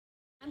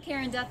I'm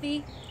Karen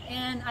Duffy,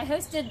 and I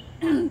hosted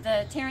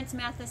the Terrence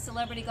Mathis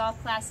Celebrity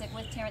Golf Classic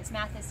with Terrence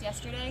Mathis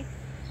yesterday.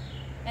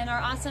 And our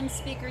awesome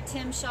speaker,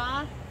 Tim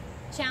Shaw,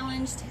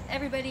 challenged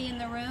everybody in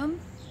the room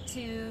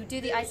to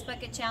do the Ice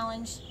Bucket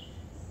Challenge,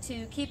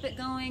 to keep it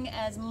going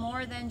as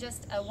more than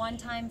just a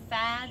one-time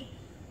fad.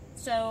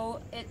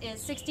 So it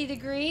is 60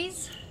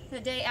 degrees the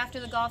day after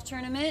the golf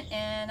tournament,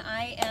 and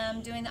I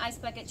am doing the Ice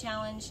Bucket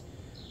Challenge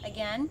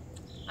again.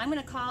 I'm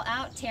going to call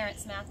out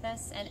Terrence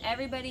Mathis and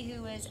everybody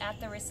who was at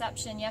the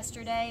reception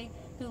yesterday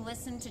who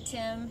listened to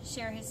Tim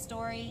share his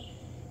story,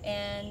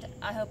 and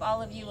I hope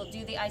all of you will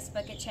do the Ice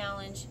Bucket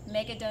Challenge,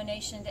 make a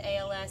donation to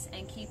ALS,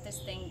 and keep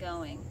this thing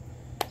going.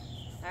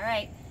 All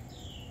right.